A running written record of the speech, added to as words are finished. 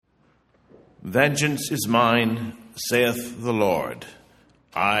Vengeance is mine, saith the Lord.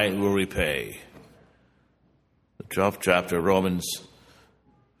 I will repay. The 12th chapter of Romans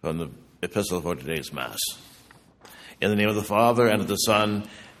from the epistle for today's Mass. In the name of the Father, and of the Son,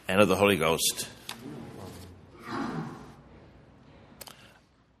 and of the Holy Ghost.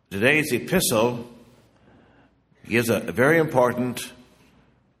 Today's epistle gives a very important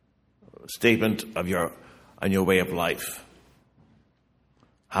statement on your way of life.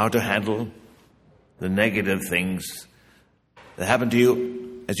 How to handle the negative things that happen to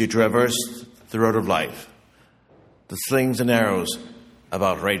you as you traverse the road of life. The slings and arrows of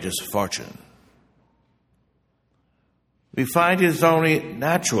outrageous fortune. We find it is only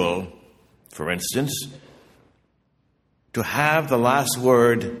natural, for instance, to have the last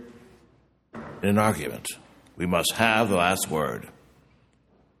word in an argument. We must have the last word.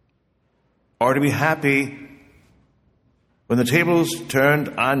 Or to be happy when the tables turned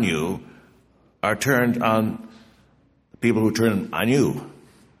on you are turned on the people who turn on you.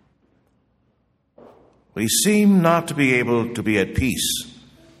 We seem not to be able to be at peace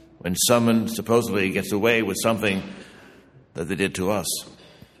when someone supposedly gets away with something that they did to us.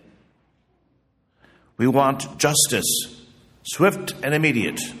 We want justice, swift and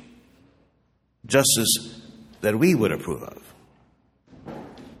immediate, justice that we would approve of.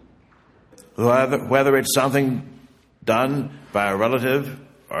 Whether it's something done by a relative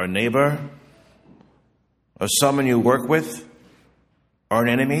or a neighbor or someone you work with or an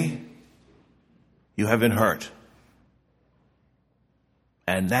enemy, you have been hurt.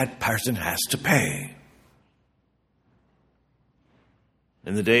 And that person has to pay.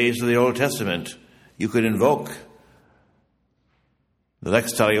 In the days of the Old Testament, you could invoke the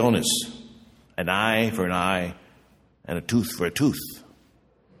lex talionis, an eye for an eye and a tooth for a tooth,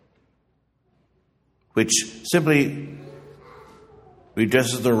 which simply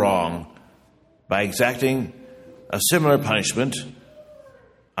redresses the wrong by exacting a similar punishment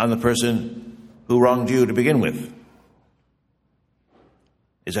on the person who wronged you to begin with.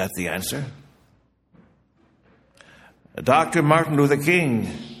 Is that the answer? Dr. Martin Luther King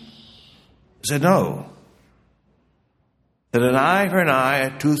said no. That an eye for an eye,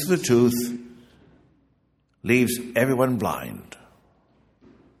 a tooth for a tooth, leaves everyone blind.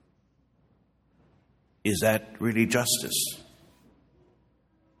 Is that really justice?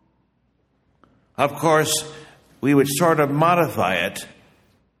 Of course, we would sort of modify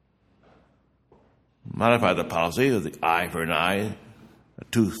the policy of the eye for an eye, a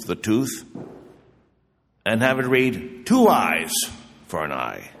tooth for a tooth, and have it read 2 eyes for an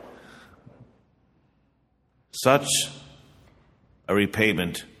eye. Such a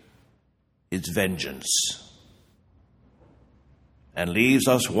repayment is vengeance and leaves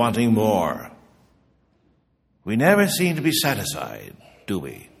us wanting more. We never seem to be satisfied, do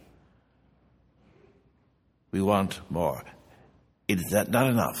we? We want more. Is that not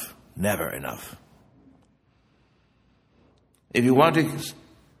enough? Never enough. If you want to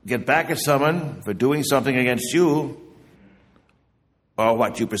get back at someone for doing something against you, or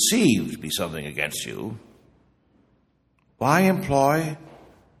what you perceive to be something against you, why employ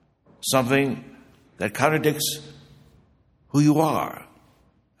something that contradicts who you are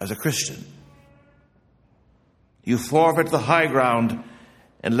as a Christian? You forfeit the high ground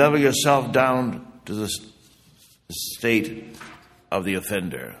and level yourself down to the state of the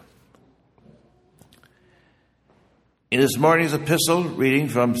offender. In this morning's epistle, reading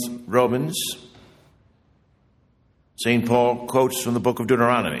from Romans, St. Paul quotes from the book of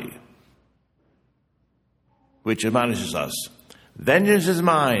Deuteronomy, which admonishes us, "Vengeance is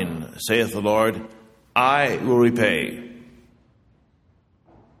mine, saith the Lord, I will repay."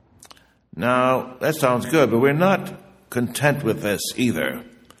 Now, that sounds good, but we're not content with this either,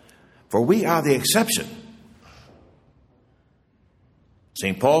 for we are the exception.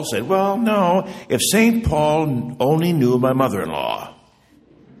 St. Paul said, well, no, if St. Paul only knew my mother-in-law,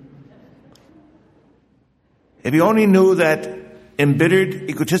 if he only knew that embittered,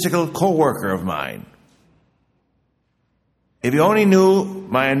 egotistical co-worker of mine, if he only knew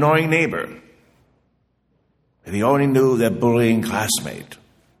my annoying neighbor, if he only knew that bullying classmate,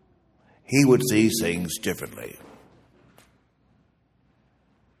 he would see things differently.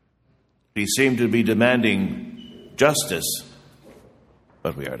 We seem to be demanding justice,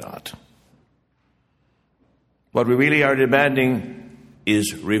 but we are not. What we really are demanding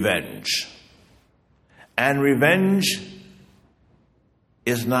is revenge. And revenge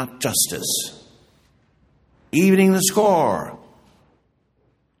is not justice. Evening the score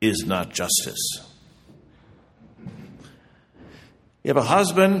is not justice. If a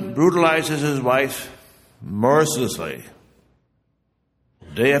husband brutalizes his wife mercilessly,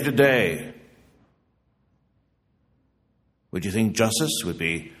 day after day, Would you think justice would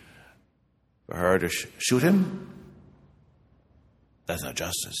be for her to shoot him? That's not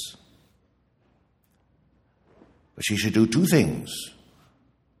justice. But she should do two things.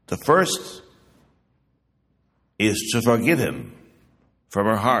 The first is to forgive him from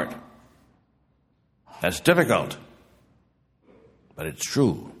her heart. That's difficult, but it's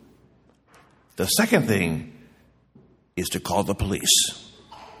true. The second thing is to call the police.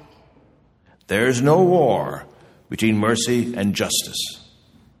 There is no war between mercy and justice.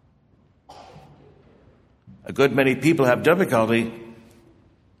 A good many people have difficulty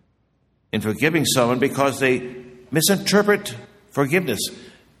in forgiving someone because they misinterpret forgiveness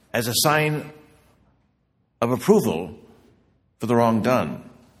as a sign of approval for the wrong done.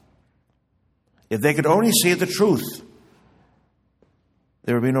 If they could only see the truth,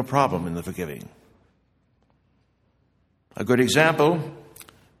 there would be no problem in the forgiving. A good example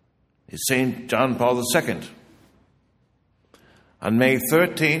is St. John Paul II. On May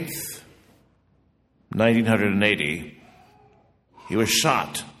 13th, 1980, he was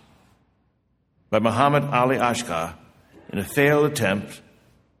shot by Muhammad Ali Ashkar in a failed attempt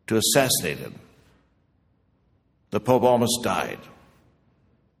to assassinate him. The Pope almost died.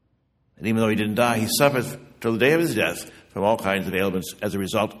 And even though he didn't die, he suffered till the day of his death from all kinds of ailments as a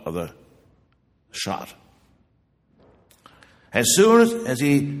result of the shot. As soon as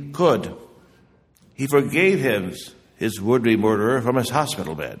he could, he forgave his would-be murderer from his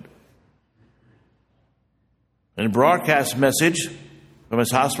hospital bed. In a broadcast message from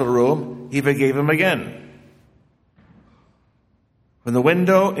his hospital room, he forgave him again. From the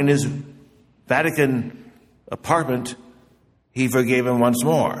window in his Vatican apartment, he forgave him once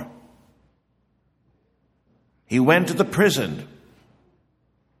more. He went to the prison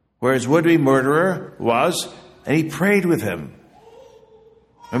where his would-be murderer was, and he prayed with him,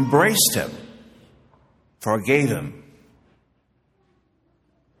 embraced him, forgave him.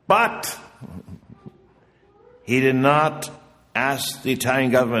 But he did not ask the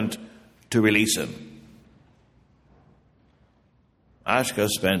Italian government to release him. Ashkar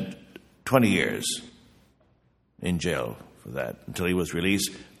spent 20 years in jail for that until he was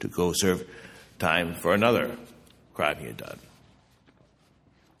released to go serve time for another crime he had done.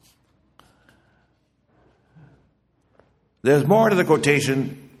 There's more to the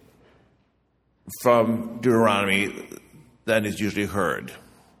quotation from Deuteronomy than is usually heard.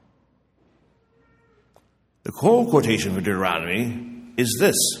 The whole quotation from Deuteronomy is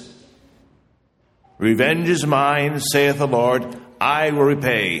this: "Revenge is mine, saith the Lord, I will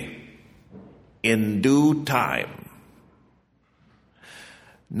repay in due time."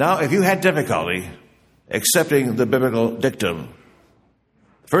 Now, if you had difficulty accepting the biblical dictum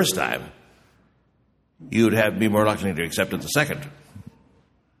the first time, you'd be more likely to accept it the second.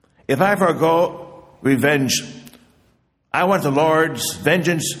 If I forego revenge, I want the Lord's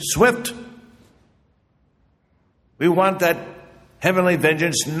vengeance swift. We want that heavenly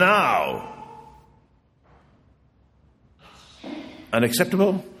vengeance now.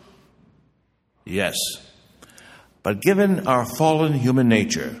 Unacceptable? Yes. But given our fallen human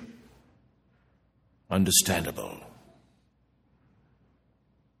nature, understandable.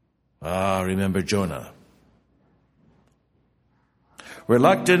 Remember Jonah.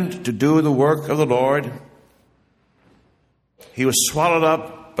 Reluctant to do the work of the Lord, he was swallowed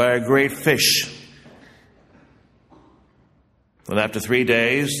up by a great fish. And after 3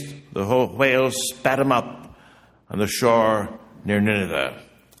 days, the whole whale spat him up on the shore near Nineveh.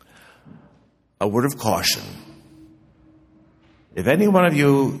 A word of caution. If any one of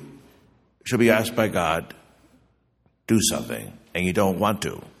you should be asked by God, do something, and you don't want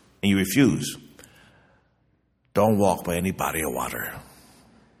to, and you refuse, don't walk by any body of water.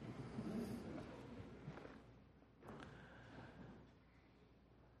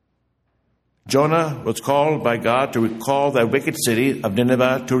 Jonah was called by God to recall that wicked city of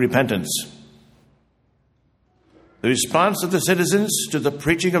Nineveh to repentance. The response of the citizens to the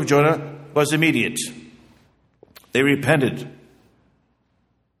preaching of Jonah was immediate. They repented.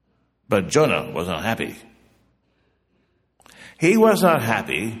 But Jonah was not happy. He was not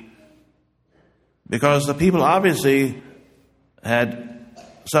happy because the people obviously had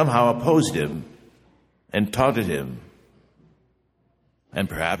somehow opposed him and taunted him, and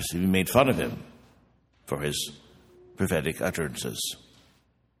perhaps even made fun of him for his prophetic utterances.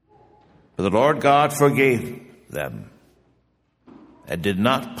 But the Lord God forgave them and did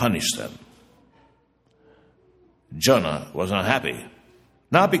not punish them. Jonah was not happy,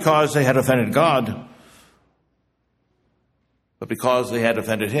 not because they had offended God, but because they had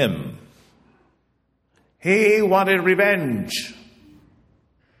offended him. He wanted revenge.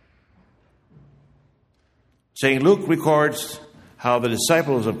 St. Luke records how the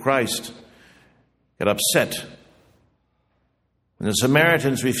disciples of Christ get upset when the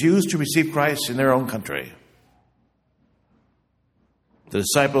Samaritans refused to receive Christ in their own country. The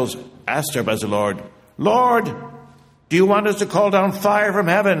disciples asked their blessed Lord, "Lord, do you want us to call down fire from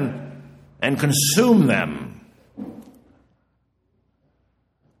heaven and consume them?"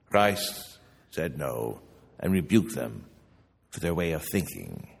 Christ said no and rebuked them for their way of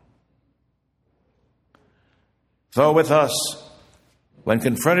thinking. So with us, when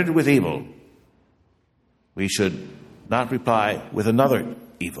confronted with evil, we should not reply with another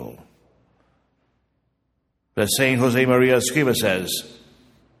evil. But as St. Josemaria Escriva says,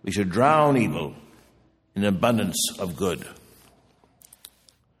 we should drown evil in abundance of good.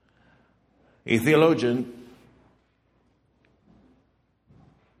 A theologian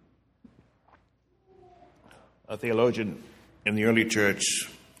in the early church,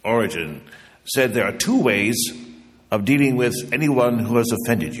 Origen, said there are two ways of dealing with anyone who has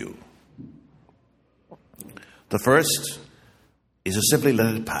offended you. The first is to simply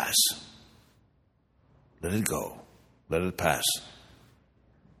let it pass. Let it go. Let it pass.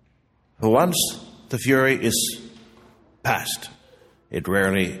 But once the fury is past, it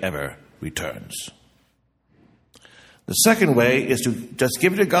rarely ever returns. The second way is to just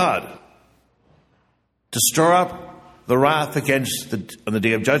give it to God, to store up the wrath on the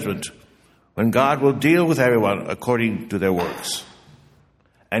day of judgment, when God will deal with everyone according to their works.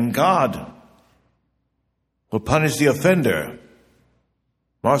 And God will punish the offender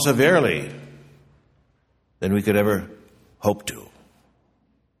more severely than we could ever hope to.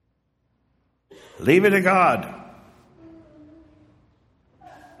 Leave it to God.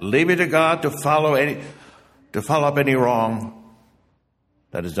 Leave it to God to follow up any wrong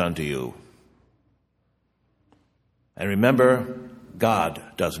that is done to you. And remember, God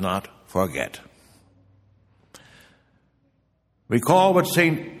does not forget. Recall what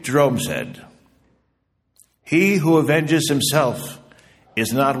St. Jerome said. He who avenges himself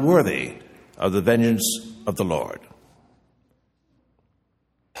is not worthy of the vengeance of the Lord.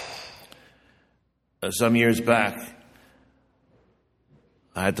 Some years back,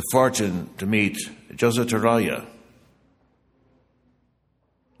 I had the fortune to meet Joseph Terraglia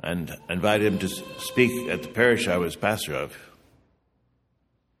and invited him to speak at the parish I was pastor of,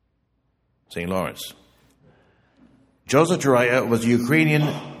 St. Lawrence. Joseph Terraglia was a Ukrainian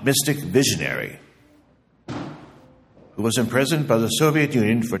mystic visionary who was imprisoned by the Soviet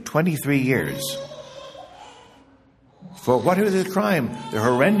Union for 23 years. For what was his crime? The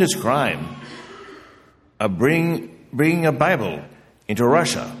horrendous crime of bringing a Bible into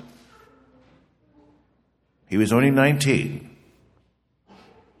Russia. He was only 19.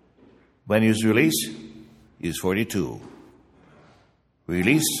 When he was released, he was 42.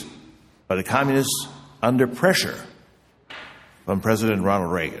 Released by the communists under pressure from President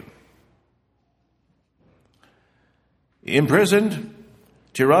Ronald Reagan. Imprisoned,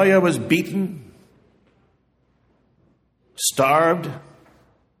 Terraglia was beaten, starved,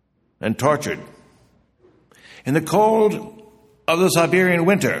 and tortured. In the cold of the Siberian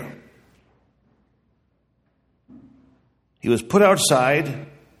winter, he was put outside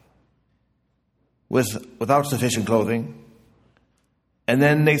without sufficient clothing, and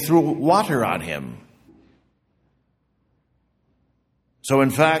then they threw water on him. So in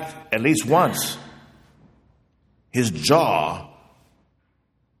fact, at least once, his jaw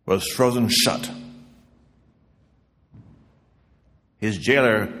was frozen shut. His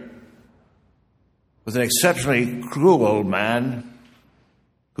jailer was an exceptionally cruel man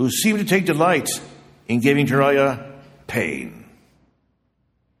who seemed to take delight in giving Terraglia pain.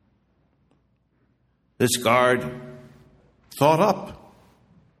 This guard thought up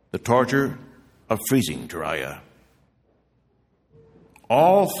the torture of freezing Terraglia.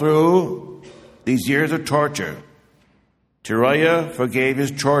 All through these years of torture, Terraglia forgave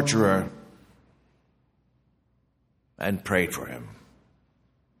his torturer and prayed for him.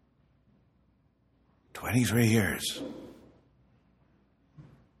 23 years.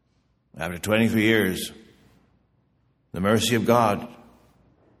 After 23 years, the mercy of God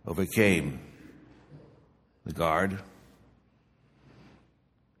overcame the guard.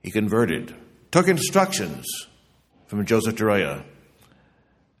 He converted, took instructions from Joseph Terraglia,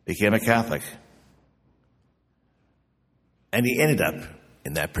 became a Catholic, and he ended up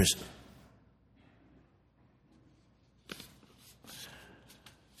in that prison.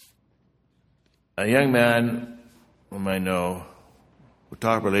 A young man whom I know who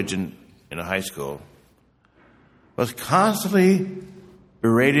taught religion in a high school was constantly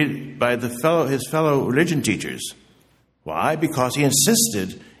berated by his fellow religion teachers. Why? Because he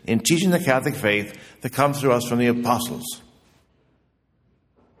insisted in teaching the Catholic faith that comes to us from the apostles.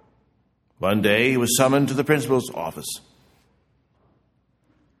 One day he was summoned to the principal's office.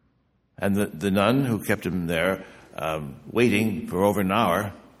 And the nun who kept him there waiting for over an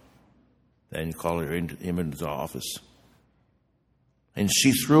hour then called him into the office. And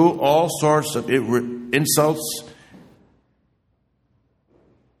she threw all sorts of insults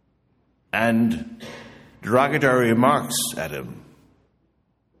and derogatory remarks at him.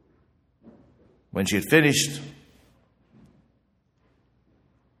 When she had finished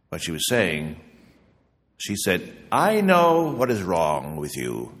what she was saying, she said, "I know what is wrong with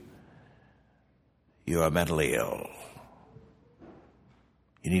you. You are mentally ill.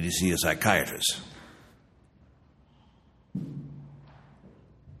 You need to see a psychiatrist."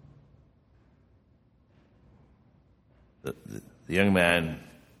 The young man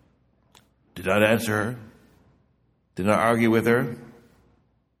did not answer her, did not argue with her,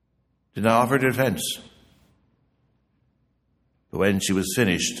 did not offer defense. But when she was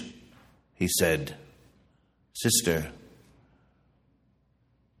finished, he said, "Sister,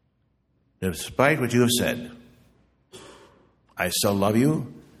 despite what you have said, I still love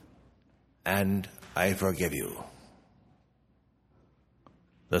you and I forgive you."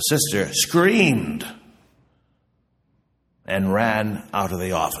 The sister screamed and ran out of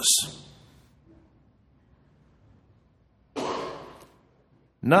the office.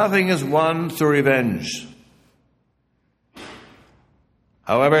 Nothing is won through revenge.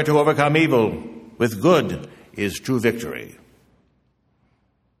 However, to overcome evil with good is true victory.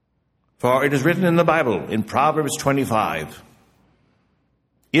 For it is written in the Bible, in Proverbs 25,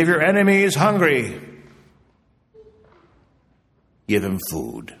 "If your enemy is hungry, give him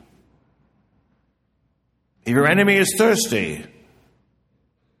food. If your enemy is thirsty,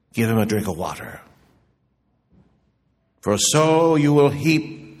 give him a drink of water. For so you will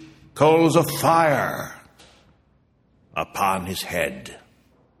heap coals of fire upon his head,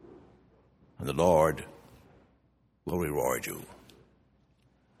 and the Lord will reward you."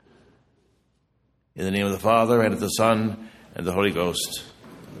 In the name of the Father, and of the Son, and of the Holy Ghost.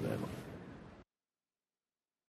 Amen.